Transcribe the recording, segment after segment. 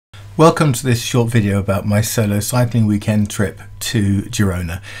Welcome to this short video about my solo cycling weekend trip to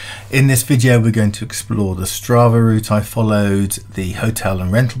Girona. In this video we're going to explore the Strava route I followed, the hotel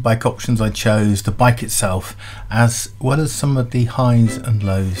and rental bike options I chose, the bike itself, as well as some of the highs and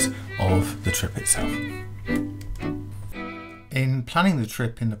lows of the trip itself. In planning the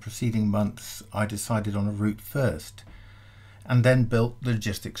trip in the preceding months, I decided on a route first and then built the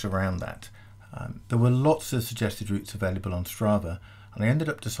logistics around that. There were lots of suggested routes available on Strava, and I ended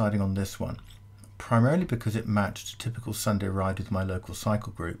up deciding on this one, primarily because it matched a typical Sunday ride with my local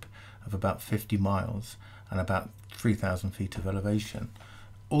cycle group of about 50 miles and about 3,000 feet of elevation.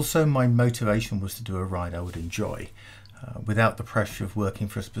 Also, my motivation was to do a ride I would enjoy, without the pressure of working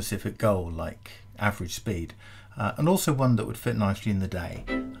for a specific goal like average speed, and also one that would fit nicely in the day.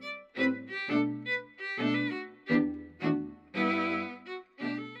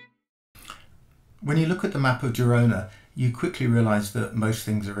 When you look at the map of Girona, you quickly realise that most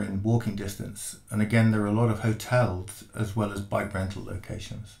things are in walking distance, and again there are a lot of hotels as well as bike rental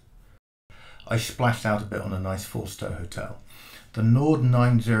locations. I splashed out a bit on a nice 4-star hotel. The Nord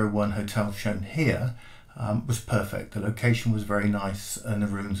 901 hotel shown here was perfect. The location was very nice and the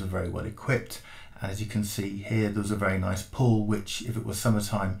rooms were very well equipped, and as you can see here there was a very nice pool which, if it was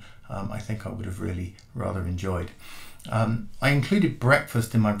summertime, I think I would have really rather enjoyed. I included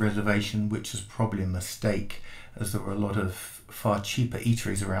breakfast in my reservation, which was probably a mistake, as there were a lot of far cheaper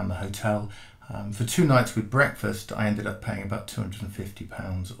eateries around the hotel. For 2 nights with breakfast, I ended up paying about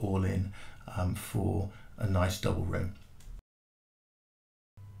 £250 all in for a nice double room.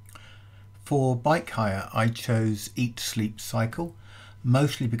 For bike hire, I chose Eat, Sleep, Cycle,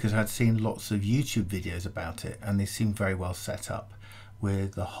 mostly because I'd seen lots of YouTube videos about it and they seemed very well set up,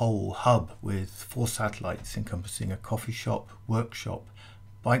 with a whole hub with 4 satellites encompassing a coffee shop, workshop,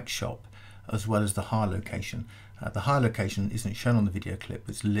 bike shop, as well as the hire location. The hire location isn't shown on the video clip,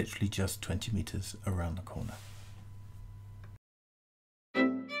 it's literally just 20 meters around the corner.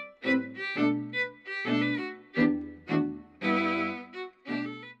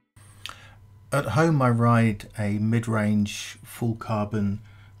 At home I ride a mid-range full carbon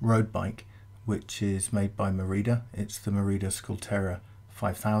road bike which is made by Merida. It's the Merida Sculptera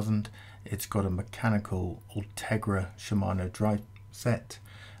 5000. It's got a mechanical Ultegra Shimano drive set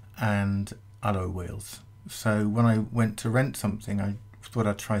and alloy wheels. So when I went to rent something, I thought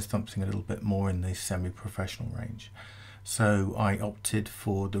I'd try something a little bit more in the semi-professional range. So I opted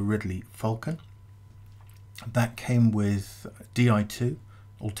for the Ridley Falcon. That came with Di2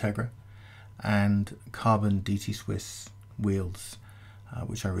 Ultegra and carbon DT Swiss wheels,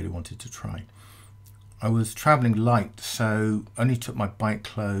 which I really wanted to try. I was travelling light, so only took my bike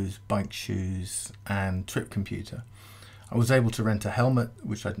clothes, bike shoes and trip computer. I was able to rent a helmet,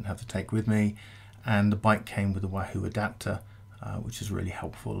 which I didn't have to take with me, and the bike came with a Wahoo adapter, which is really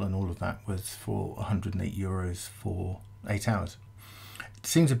helpful, and all of that was for €108 for 8 hours. It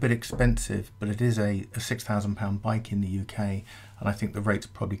seems a bit expensive, but it is a £6,000 bike in the UK, and I think the rates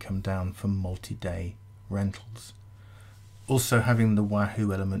probably come down for multi-day rentals. Also, having the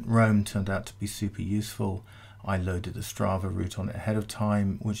Wahoo Element Roam turned out to be super useful. I loaded the Strava route on it ahead of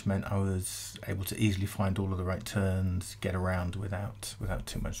time, which meant I was able to easily find all of the right turns, get around without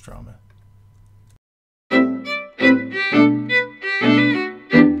too much drama.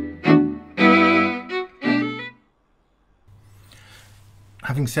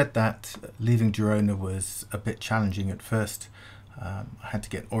 Having said that, leaving Girona was a bit challenging at first. I had to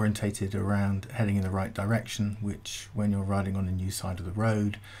get orientated around heading in the right direction, which when you're riding on a new side of the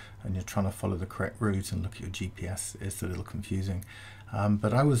road and you're trying to follow the correct route and look at your GPS, it's a little confusing.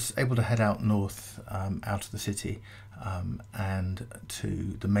 But I was able to head out north, out of the city, and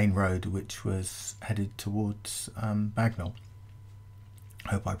to the main road, which was headed towards Bagnall.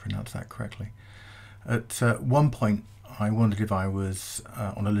 I hope I pronounced that correctly. At one point I wondered if I was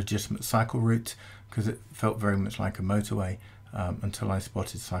on a legitimate cycle route, because it felt very much like a motorway, until I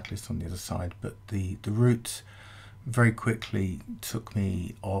spotted cyclists on the other side. But the route very quickly took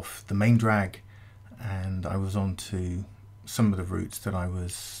me off the main drag, and I was on to some of the routes that I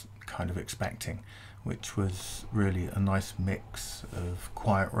was kind of expecting, which was really a nice mix of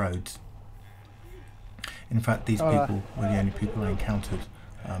quiet roads. In fact, these people were the only people I encountered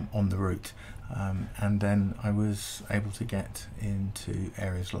on the route, and then I was able to get into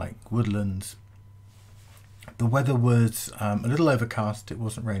areas like woodlands. The weather was a little overcast. It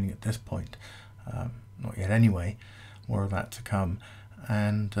wasn't raining at this point, not yet anyway, more of that to come,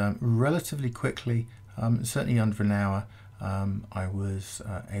 and relatively quickly, certainly under an hour, I was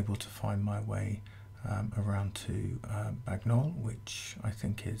able to find my way around to Bagnall, which I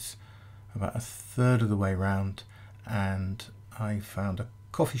think is about a third of the way round, and I found a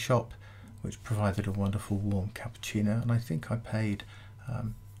coffee shop which provided a wonderful warm cappuccino, and I think I paid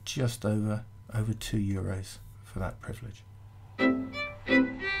just over €2 for that privilege.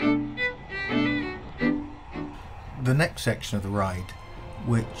 The next section of the ride,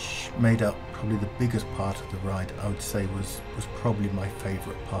 which made up probably the biggest part of the ride, I would say was probably my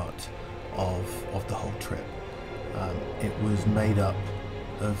favourite part of the whole trip. It was made up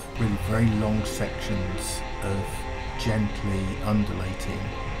of really very long sections of gently undulating,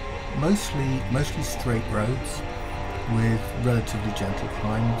 mostly straight roads with relatively gentle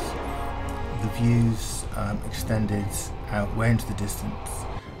climbs. The views extended out way into the distance,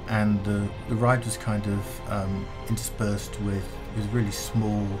 and the ride was kind of interspersed with really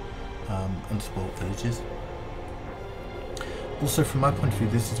small unspoilt villages. Also, from my point of view,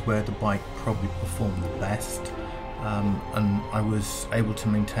 this is where the bike probably performed the best, and I was able to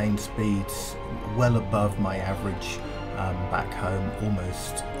maintain speeds well above my average back home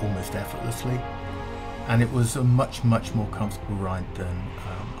almost effortlessly, and it was a much more comfortable ride than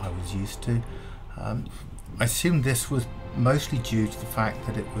I was used to. I assume this was mostly due to the fact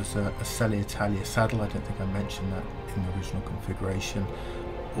that it was a Selle Italia saddle. I don't think I mentioned that in the original configuration.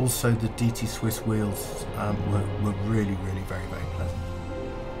 Also, the DT Swiss wheels were really very pleasant.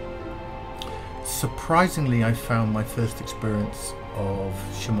 Surprisingly, I found my first experience of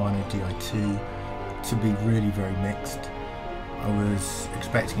Shimano Di2 to be really very mixed. I was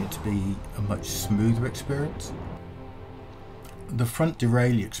expecting it to be a much smoother experience. The front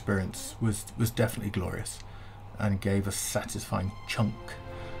derailleur experience was definitely glorious and gave a satisfying chunk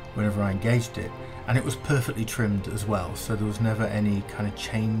whenever I engaged it, and it was perfectly trimmed as well, so there was never any kind of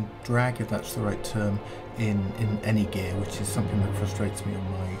chain drag, if that's the right term, in any gear, which is something that frustrates me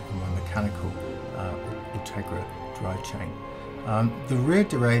on my mechanical Ultegra drive chain. The rear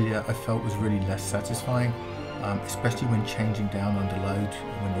derailleur I felt was really less satisfying, especially when changing down under load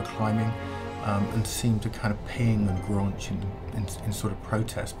when you're climbing, and seemed to kind of ping and graunch in sort of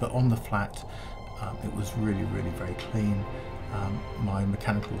protest. But on the flat, it was really very clean. My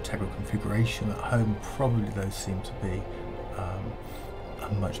mechanical Ultegra configuration at home, probably those seem to be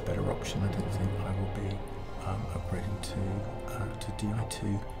a much better option. I don't think I will be upgrading to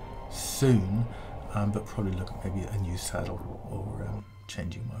Di2 soon, but probably look at maybe a new saddle or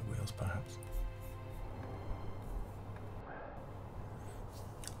changing my wheels perhaps.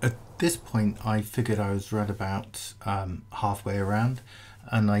 At this point I figured I was right about halfway around,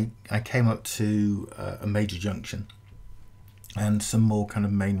 and I came up to a major junction and some more kind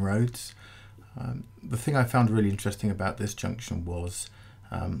of main roads. The thing I found really interesting about this junction was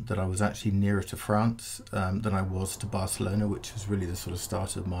that I was actually nearer to France than I was to Barcelona, which was really the sort of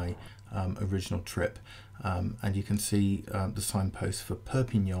start of my original trip. And you can see the signpost for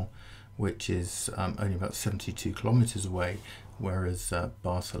Perpignan, which is only about 72 kilometers away, whereas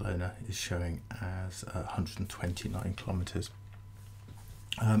Barcelona is showing as 129 kilometers.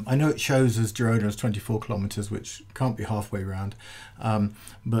 I know it shows as Girona as 24 kilometers, which can't be halfway round,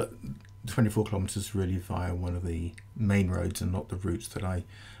 but 24 kilometers really via one of the main roads and not the routes that I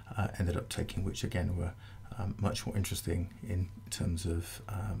ended up taking, which again were much more interesting in terms of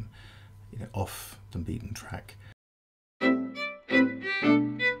off the beaten track.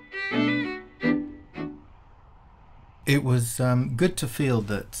 It was good to feel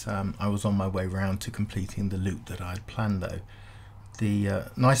that I was on my way round to completing the loop that I had planned, though. The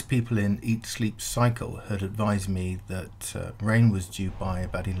nice people in Eat, Sleep, Cycle had advised me that rain was due by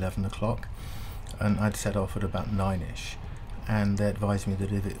about 11 o'clock, and I'd set off at about 9ish, and they advised me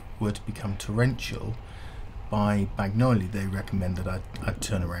that if it were to become torrential by Bagnoli, they recommend that I'd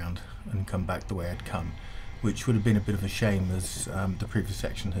turn around and come back the way I'd come, which would have been a bit of a shame as the previous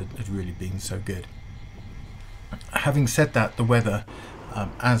section had really been so good. Having said that, the weather,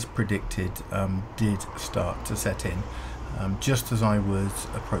 as predicted, did start to set in. Just as I was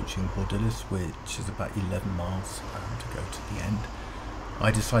approaching Bordeaux, which is about 11 miles to go to the end,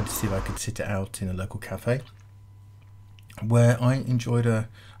 I decided to see if I could sit it out in a local cafe, where I enjoyed a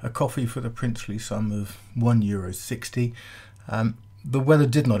coffee for the princely sum of €1.60. The weather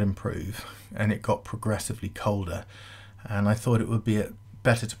did not improve, and it got progressively colder, and I thought it would be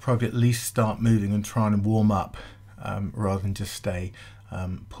better to probably at least start moving and trying to warm up rather than just stay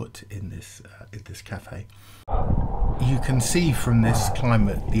put in this cafe. You can see from this climb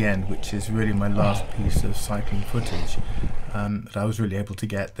at the end, which is really my last piece of cycling footage that I was really able to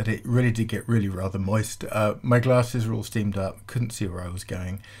get, that it really did get really rather moist. My glasses were all steamed up, couldn't see where I was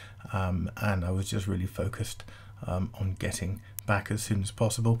going, and I was just really focused on getting back as soon as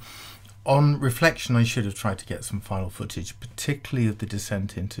possible. On reflection, I should have tried to get some final footage, particularly of the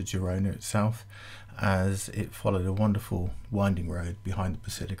descent into Girona itself. as it followed a wonderful winding road behind the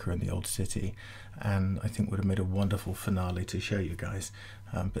Basilica and the old city, and I think would have made a wonderful finale to show you guys,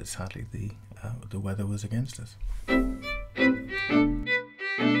 but sadly the weather was against us.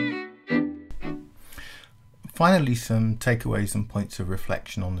 Finally, some takeaways and points of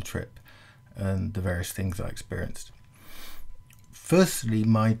reflection on the trip and the various things I experienced. Firstly,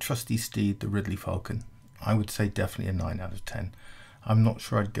 my trusty steed, the Ridley Falcon, I would say definitely a 9 out of 10. I'm not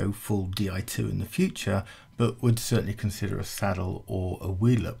sure I'd go full Di2 in the future, but would certainly consider a saddle or a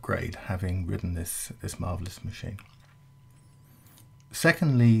wheel upgrade having ridden this marvellous machine.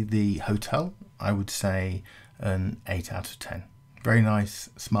 Secondly, the hotel, I would say an 8 out of 10. Very nice,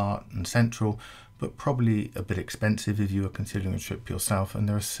 smart and central, but probably a bit expensive if you are considering a trip yourself, and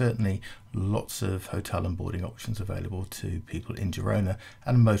there are certainly lots of hotel and boarding options available to people in Girona,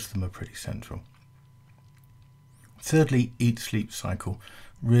 and most of them are pretty central. Thirdly, Eat Sleep Cycle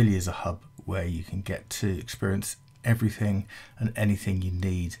really is a hub where you can get to experience everything and anything you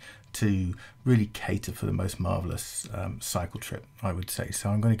need to really cater for the most marvellous cycle trip, I would say. So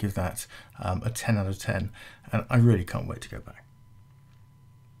I'm going to give that a 10 out of 10, and I really can't wait to go back.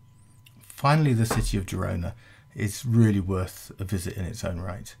 Finally, the city of Girona is really worth a visit in its own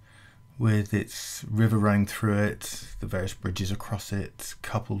right. With its river running through it, the various bridges across it,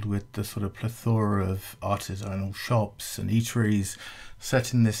 coupled with the sort of plethora of artisanal shops and eateries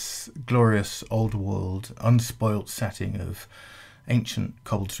set in this glorious old world, unspoilt setting of ancient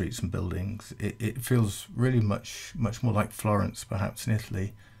cobbled streets and buildings, it feels really much more like Florence, perhaps in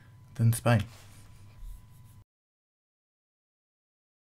Italy, than Spain.